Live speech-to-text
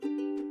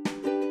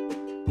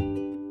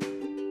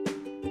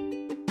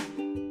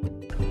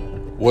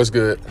What's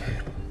good?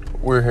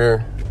 We're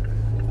here.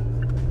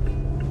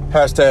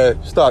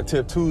 Hashtag Stock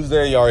Tip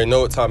Tuesday. You already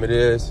know what time it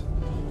is.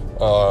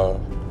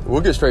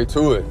 We'll get straight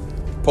to it.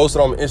 Posted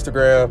on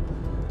Instagram.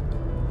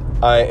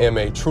 I am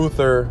a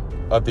truther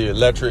of the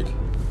electric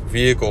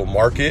vehicle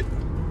market.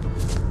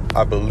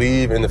 I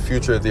believe in the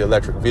future of the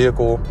electric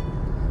vehicle.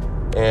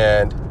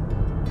 And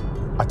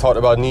I talked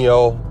about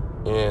NIO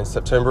in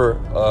September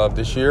of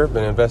this year.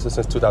 Been invested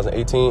since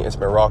 2018. It's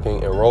been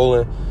rocking and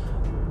rolling.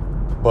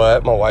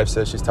 But my wife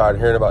says she's tired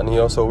of hearing about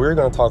NIO, so we're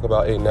going to talk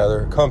about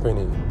another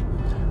company.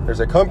 There's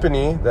a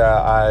company that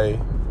I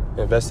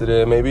invested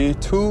in maybe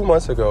 2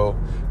 months ago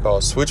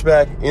called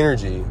Switchback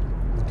Energy.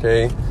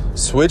 Okay,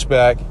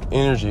 Switchback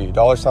Energy,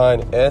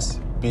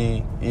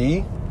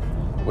 $SBE.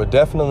 Would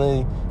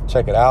definitely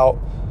check it out.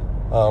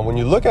 When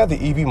you look at the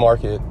EV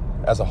market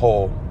as a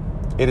whole,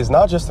 it is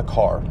not just a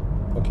car.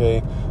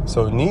 Okay,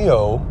 so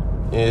NIO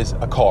is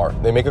a car.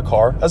 They make a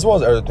car as well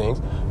as other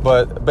things,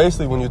 but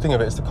basically when you think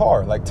of it, it's the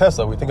car. Like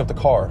Tesla, we think of the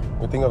car,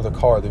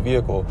 the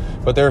vehicle,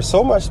 but there's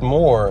so much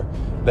more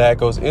that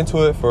goes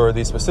into it for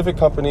these specific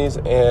companies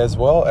as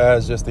well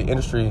as just the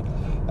industry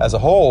as a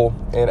whole.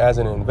 And as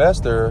an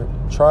investor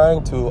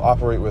trying to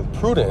operate with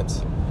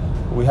prudence,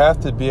 we have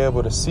to be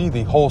able to see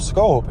the whole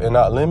scope and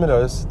not limit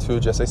us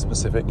to just a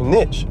specific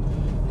niche.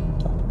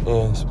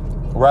 And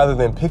rather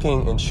than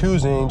picking and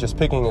choosing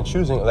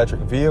electric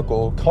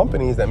vehicle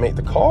companies that make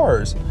the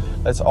cars,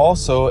 let's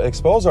also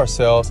expose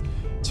ourselves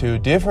to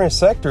different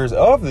sectors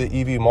of the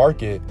EV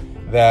market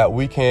that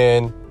we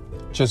can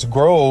just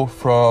grow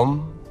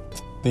from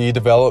the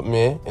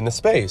development in the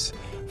space.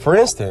 For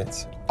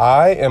instance,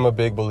 I am a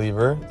big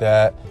believer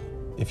that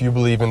if you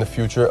believe in the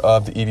future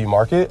of the EV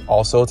market,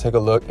 also take a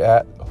look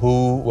at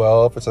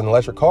if it's an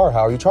electric car,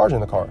 how are you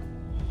charging the car?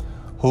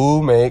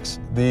 Who makes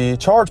the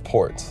charge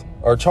ports?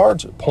 Or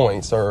charge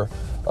points, or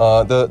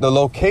the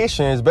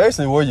location is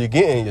basically where you're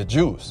getting your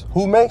juice.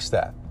 Who makes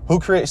that? Who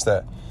creates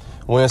that?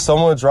 When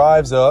someone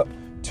drives up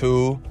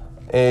to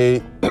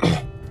a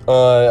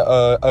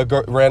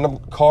random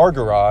car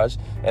garage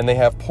and they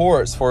have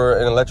ports for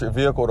an electric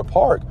vehicle to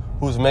park,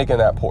 who's making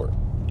that port?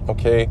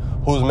 Okay,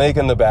 who's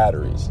making the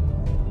batteries?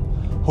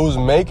 Who's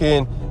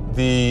making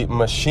the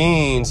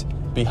machines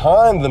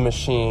behind the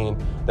machine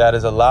that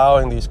is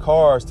allowing these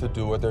cars to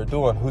do what they're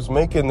doing? Who's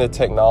making the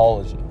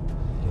technology?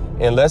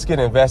 And let's get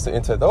invested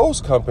into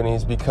those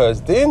companies,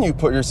 because then you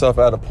put yourself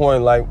at a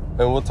point like,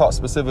 and we'll talk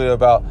specifically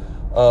about,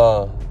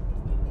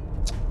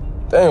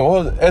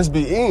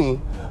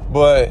 SBE,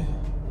 but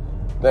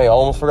I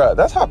almost forgot.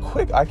 That's how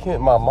quick I can't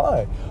in my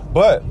mind.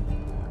 But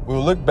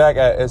we'll look back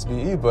at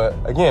SBE. But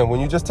again, when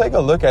you just take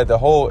a look at the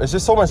whole, it's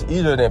just so much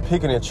easier than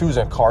picking and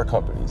choosing car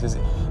companies.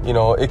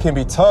 It can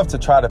be tough to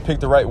try to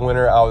pick the right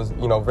winner. I was,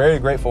 very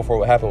grateful for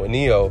what happened with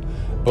NIO,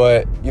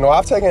 but,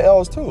 I've taken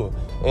L's too.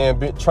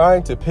 And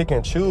trying to pick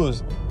and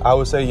choose, I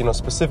would say,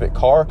 specific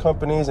car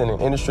companies in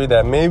an industry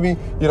that maybe,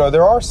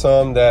 there are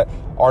some that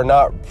are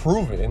not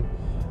proven.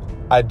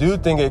 I do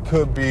think it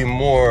could be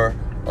more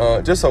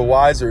just a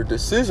wiser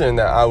decision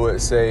that I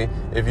would say,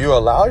 if you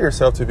allow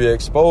yourself to be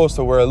exposed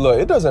to where, look,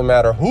 it doesn't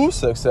matter who's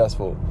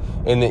successful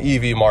in the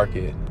EV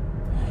market.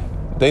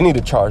 They need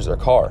to charge their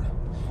car.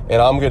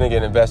 And I'm going to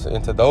get invested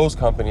into those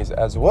companies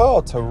as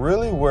well, to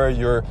really where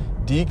you're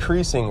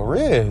decreasing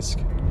risk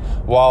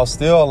while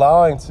still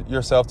allowing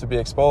yourself to be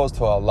exposed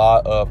to a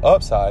lot of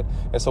upside.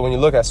 And so when you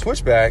look at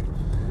Switchback,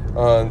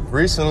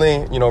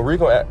 recently,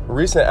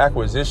 recent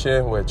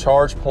acquisition with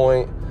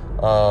ChargePoint,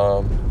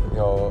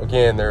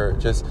 again, they're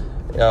just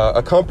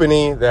a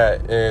company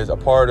that is a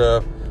part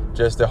of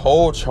just the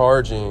whole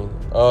charging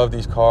of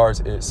these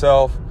cars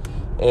itself.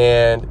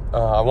 And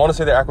I want to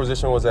say the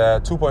acquisition was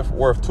at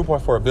worth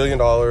 $2.4 billion.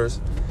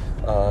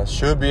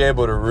 Should be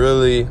able to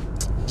really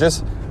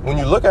just, when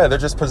you look at it, they're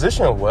just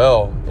positioned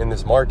well in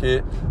this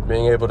market,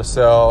 being able to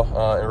sell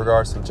in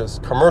regards to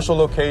just commercial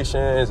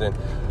locations and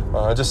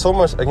just so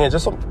much. Again,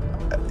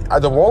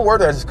 the one word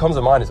that just comes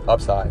to mind is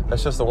upside.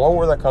 That's just the one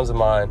word that comes to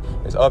mind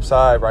is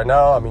upside. Right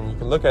now, I mean, you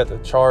can look at the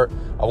chart.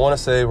 I want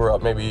to say we're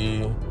up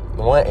maybe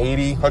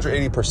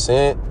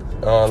 180%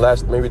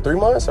 last maybe 3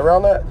 months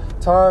around that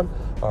time.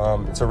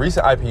 It's a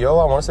recent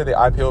IPO. I want to say the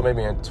IPO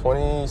maybe in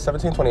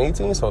 2017,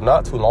 2018, so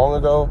not too long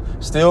ago.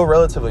 Still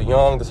relatively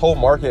young. This whole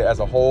market as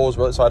a whole is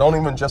really, so I don't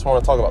even just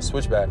want to talk about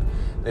Switchback.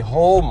 The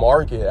whole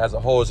market as a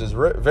whole is just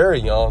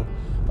very young.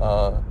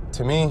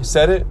 To me,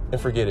 set it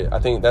and forget it. I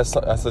think that's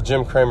a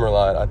Jim Cramer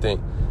line. I think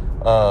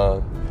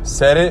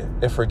set it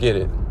and forget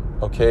it.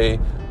 Okay,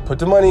 put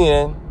the money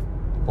in,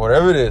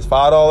 whatever it is,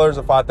 $5 or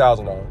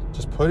 $5,000.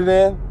 Just put it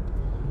in.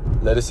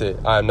 Let it sit.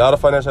 I am not a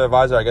financial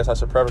advisor. I guess I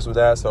should preface with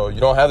that. So you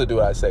don't have to do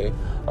what I say.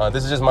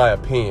 This is just my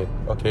opinion.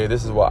 Okay,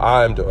 this is what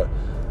I'm doing.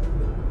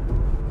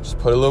 Just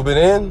put a little bit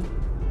in.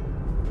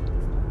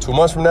 2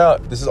 months from now,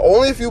 this is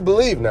only if you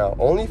believe now.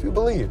 Only if you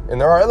believe. And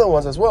there are other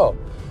ones as well.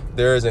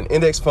 There is an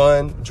index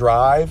fund,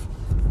 Drive,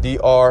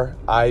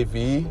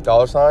 DRIV,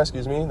 $,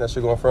 excuse me. That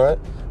should go in front.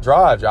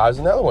 Drive is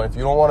another one. If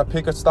you don't want to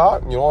pick a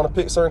stock, you don't want to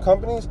pick certain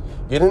companies,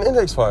 get an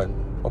index fund.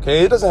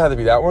 Okay, it doesn't have to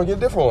be that one. Get a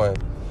different one.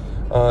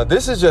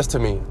 This is just, to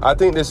me, I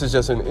think this is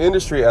just an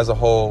industry as a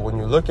whole. When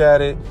you look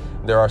at it,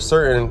 there are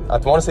certain, I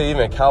want to say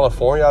even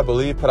California, I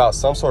believe, put out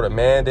some sort of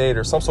mandate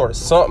or some sort of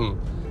something.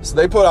 So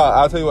they put out,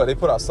 I'll tell you what, they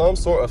put out some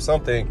sort of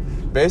something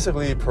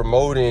basically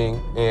promoting,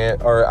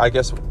 or I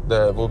guess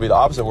will be the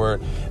opposite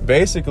word,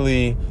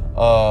 basically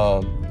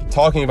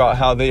talking about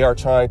how they are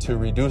trying to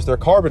reduce their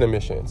carbon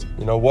emissions,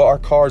 what our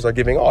cars are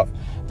giving off.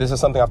 This is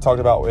something I've talked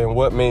about, and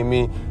what made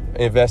me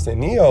invest in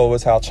NIO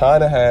was how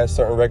China has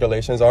certain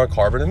regulations on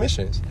carbon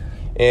emissions.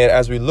 And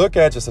as we look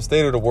at just the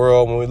state of the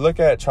world, when we look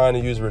at trying to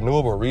use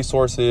renewable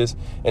resources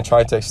and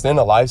trying to extend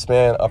the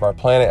lifespan of our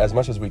planet as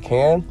much as we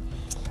can,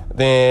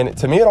 then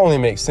to me it only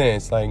makes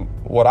sense. Like,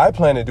 what I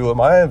plan to do with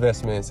my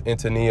investments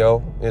into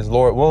NIO is,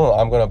 Lord willing,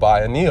 I'm going to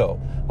buy a NIO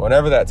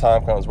whenever that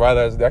time comes.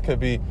 Rather, that could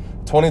be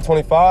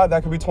 2025,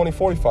 that could be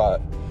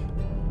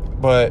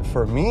 2045. But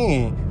for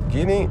me,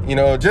 getting,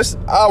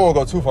 I won't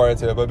go too far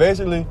into it, but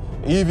basically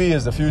EV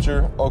is the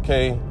future.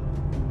 Okay.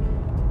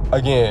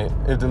 Again,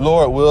 if the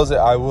Lord wills it,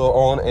 I will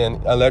own an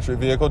electric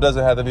vehicle.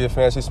 Doesn't have to be a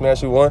fancy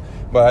smashy one,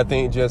 but I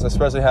think just,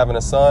 especially having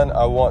a son,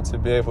 I want to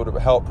be able to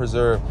help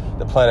preserve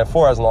the planet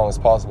for as long as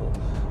possible.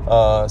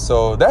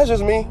 So that's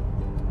just me.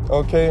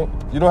 Okay,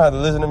 you don't have to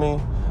listen to me,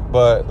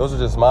 but those are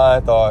just my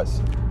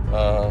thoughts.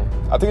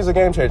 I think it's a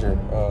game changer.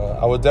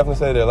 I would definitely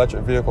say the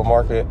electric vehicle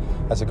market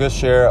has a good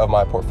share of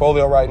my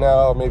portfolio right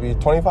now, maybe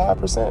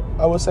 25%,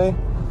 I would say.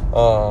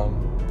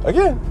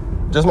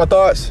 Again, just my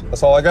thoughts.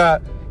 That's all I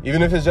got.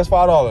 Even if it's just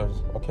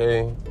 $5,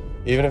 okay?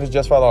 Even if it's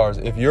just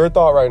 $5. If your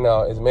thought right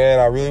now is, man,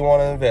 I really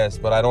want to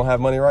invest, but I don't have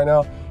money right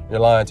now, you're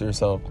lying to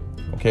yourself,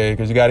 okay?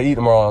 Because you got to eat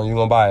tomorrow and you're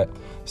going to buy it.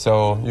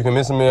 So you can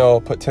miss a meal,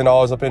 put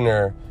 $10 up in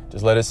there,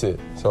 just let it sit.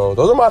 So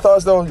those are my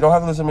thoughts, though. You don't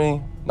have to listen to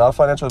me. Not a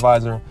financial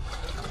advisor,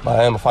 but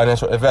I am a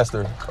financial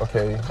investor,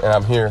 okay? And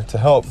I'm here to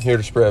help, here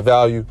to spread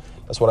value.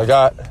 That's what I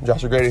got.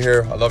 Joshua Grady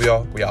here. I love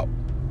y'all. We out.